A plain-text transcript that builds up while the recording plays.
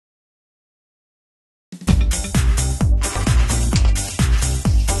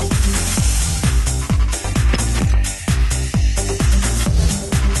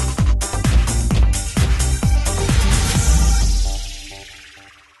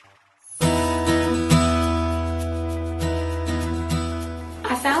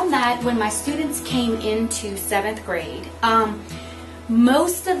that when my students came into 7th grade,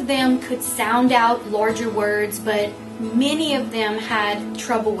 most of them could sound out larger words, but many of them had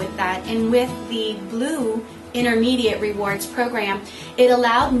trouble with that. And with the Blue Intermediate Rewards program, it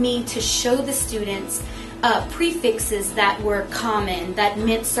allowed me to show the students prefixes that were common, that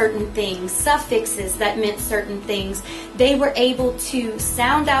meant certain things, suffixes that meant certain things. They were able to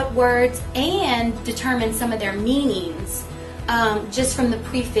sound out words and determine some of their meanings just from the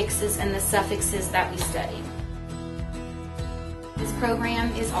prefixes and the suffixes that we studied. This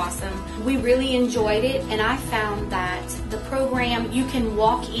program is awesome. We really enjoyed it, and I found that the program, you can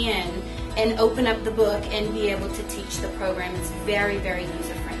walk in and open up the book and be able to teach the program. It's very, very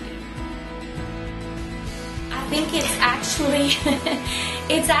user-friendly. I think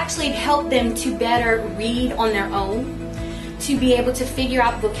it's actually helped them to better read on their own, to be able to figure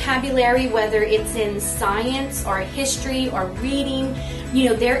out vocabulary, whether it's in science or history or reading. You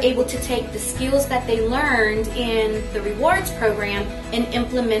know, they're able to take the skills that they learned in the rewards program and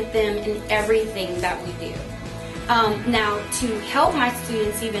implement them in everything that we do. Now, to help my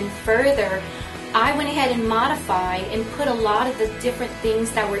students even further, I went ahead and modified and put a lot of the different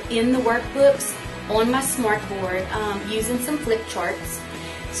things that were in the workbooks on my smartboard using some flip charts.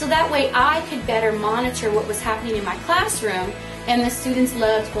 So that way I could better monitor what was happening in my classroom, and the students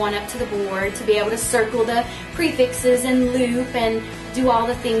loved going up to the board to be able to circle the prefixes and loop and do all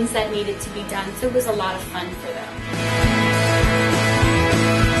the things that needed to be done. So it was a lot of fun for them.